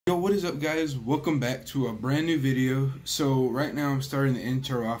Yo, what is up guys? Welcome back to a brand new video. So right now I'm starting the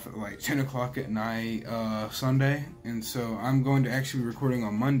intro off at like 10 o'clock at night Sunday, and so I'm going to actually be recording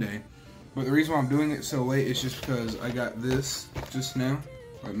on Monday. But the reason why I'm doing it so late is just because I got this just now.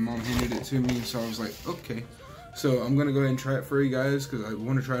 My mom handed it to me, so I was like, okay. So I'm gonna go ahead and try it for you guys because I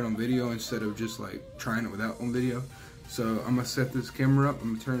want to try it on video instead of just like trying it without on video. So I'm gonna set this camera up,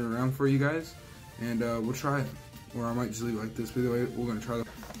 I'm gonna turn it around for you guys, and we'll try it. Or I might just leave it like this. But either way, we're gonna try it.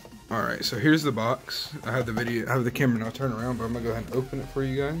 Alright, so here's the box. I have the camera now turned around, but I'm gonna go ahead and open it for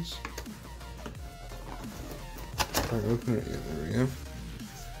you guys. Alright, open it. Yeah, there we go.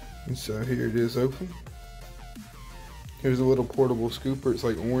 And so here it is open. Here's a little portable scooper. It's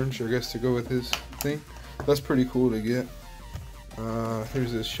like orange, I guess, to go with his thing. That's pretty cool to get.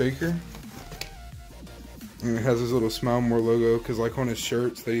 Here's this shaker. And it has this little Smile More logo, because like on his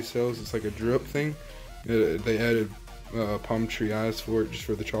shirts that he sells, it's like a drip thing. They added palm tree eyes for it, just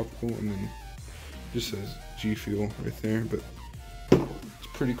for the tropical, and then just says G Fuel right there. But it's a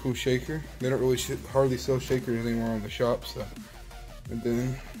pretty cool shaker. They don't really hardly sell shakers anymore on the shop. So, and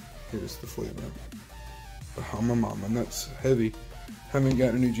then here's the flavor, Bahama Mama, and that's heavy. Haven't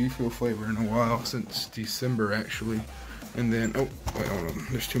gotten a new G Fuel flavor in a while, since December actually. And then oh wait, hold on,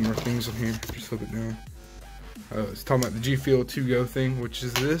 there's two more things in here. Just flip it down. It's talking about the G Fuel to go thing, which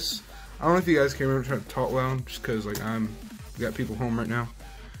is this. I don't know if you guys can remember trying to talk loud, just because like we got people home right now.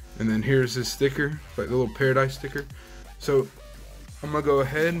 And then here's this sticker, like the little paradise sticker. So I'm gonna go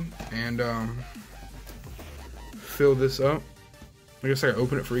ahead and fill this up. I guess I gotta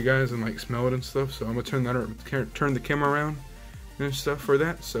open it for you guys and like smell it and stuff. So I'm gonna turn the camera around and stuff for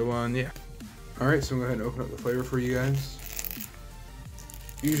that. So yeah. All right, so I'm gonna go ahead and open up the flavor for you guys.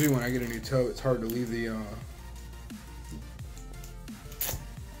 Usually when I get a new tub, it's hard to leave the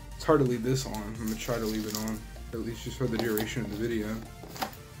it's hard to leave this on. I'm gonna try to leave it on, at least just for the duration of the video.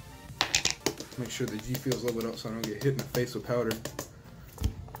 Make sure the G Fuel's leveled up so I don't get hit in the face with powder.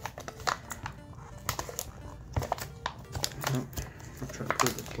 Oh, I'll try to pull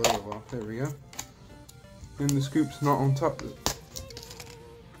the flavor off. There we go. And the scoop's not on top of it.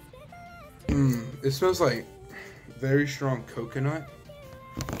 It smells like very strong coconut,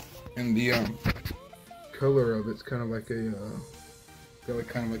 and the color of it's kind of like a got like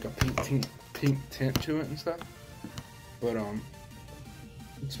kind of like a pink tint to it and stuff. But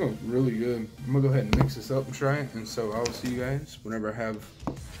it smells really good. I'm gonna go ahead and mix this up and try it, and so I'll see you guys whenever I have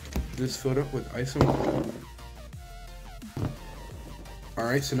this filled up with ice and water.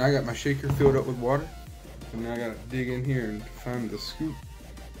 Alright, so now I got my shaker filled up with water, and now I gotta dig in here and find the scoop.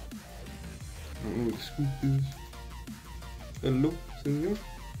 I don't know what the scoop is. Hello, senor?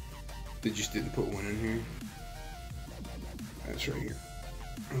 They just didn't put one in here. That's right here.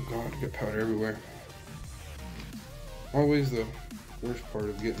 Oh god, I got powder everywhere. Always the worst part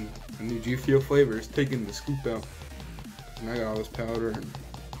of getting a new G Fuel flavor is taking the scoop out. And I got all this powder and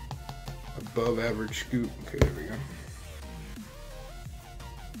above average scoop. Okay, there we go.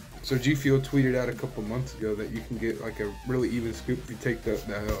 So G Fuel tweeted out a couple months ago that you can get like a really even scoop if you take the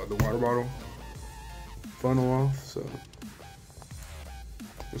water bottle funnel off. So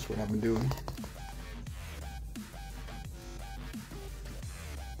that's what I've been doing.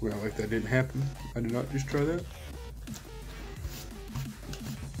 Well, like that didn't happen. I did not just try that.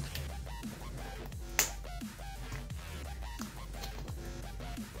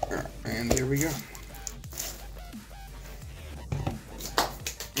 And there we go.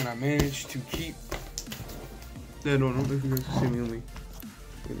 And I managed to keep that on. I don't know if you guys can see me. Let me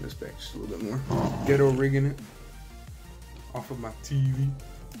get this back just a little bit more. Ghetto rigging it off of my TV.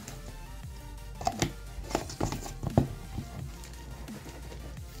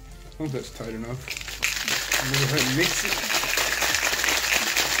 I hope that's tight enough. I'm gonna go ahead and mix it.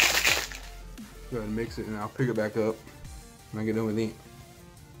 Go ahead and mix it, and I'll pick it back up when I get done with it.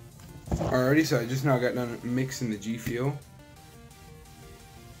 Alrighty, so I just now got done mixing the G Fuel.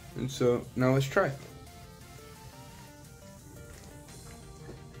 And so now let's try it.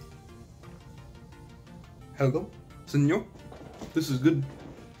 Hello, senor. This is good.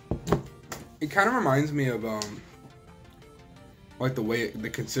 It kind of reminds me of like the way the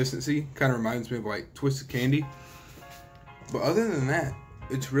consistency kind of reminds me of like Twisted Candy, but other than that,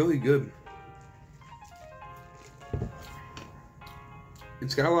 it's really good.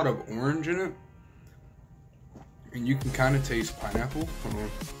 It's got a lot of orange in it, and you can kind of taste pineapple.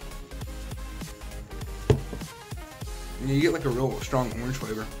 And you get like a real strong orange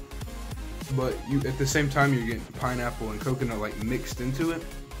flavor, but you at the same time you're getting pineapple and coconut like mixed into it.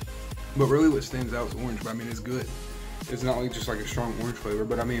 But really, what stands out is orange. But I mean, it's good. It's not like just like a strong orange flavor,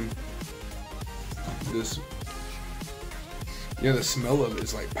 but I mean, this Yeah, the smell of it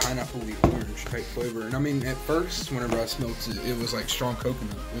is like pineapple-y orange type flavor. And I mean, at first, whenever I smelled it, it was like strong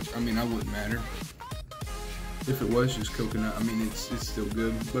coconut, which, I mean, I wouldn't matter if it was just coconut. I mean, it's still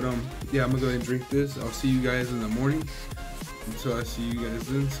good. But yeah, I'm gonna go ahead and drink this. I'll see you guys in the morning. Until I see you guys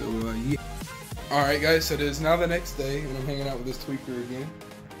then. So yeah. All right, guys. So it is now the next day, and I'm hanging out with this tweaker again.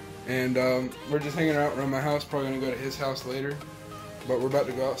 And we're just hanging out around my house. Probably gonna go to his house later. But we're about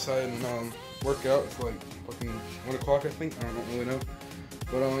to go outside and work out. It's like fucking 1 o'clock, I think. I don't really know.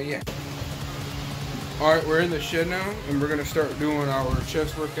 But yeah. All right, we're in the shed now, and we're gonna start doing our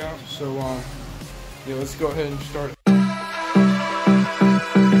chest workout. So yeah, let's go ahead and start.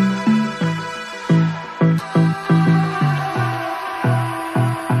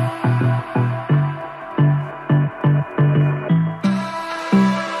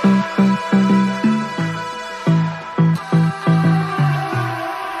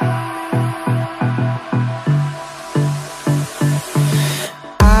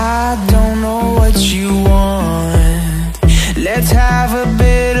 Let's have a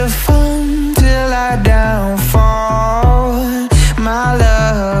bit of fun till I downfall. My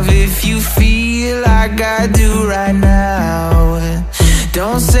love, if you feel like I do right now,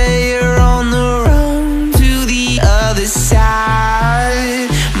 don't say you're on the run to the other side,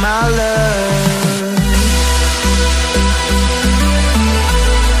 my love.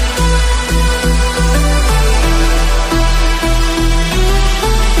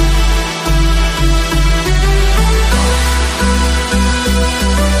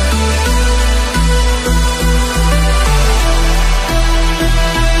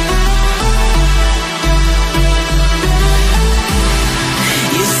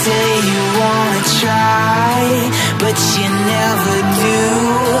 But you never do.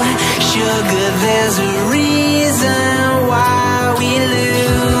 Sugar, there's a reason why we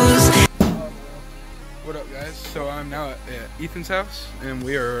lose. What up, guys? So I'm now at Ethan's house, and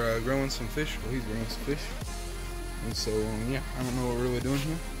we are growing some fish. Well, he's growing some fish. And so, yeah, I don't know what we're really doing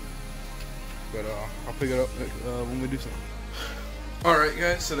here. But I'll pick it up when we do something. Alright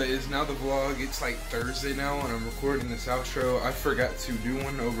guys, so that is now the vlog. It's like Thursday now and I'm recording this outro. I forgot to do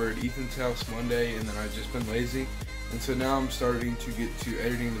one over at Ethan's house Monday and then I've just been lazy. And so now I'm starting to get to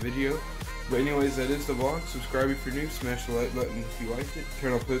editing the video. But anyways, that is the vlog. Subscribe if you're new, smash the like button if you liked it,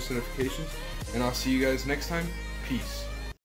 turn on post notifications, and I'll see you guys next time. Peace.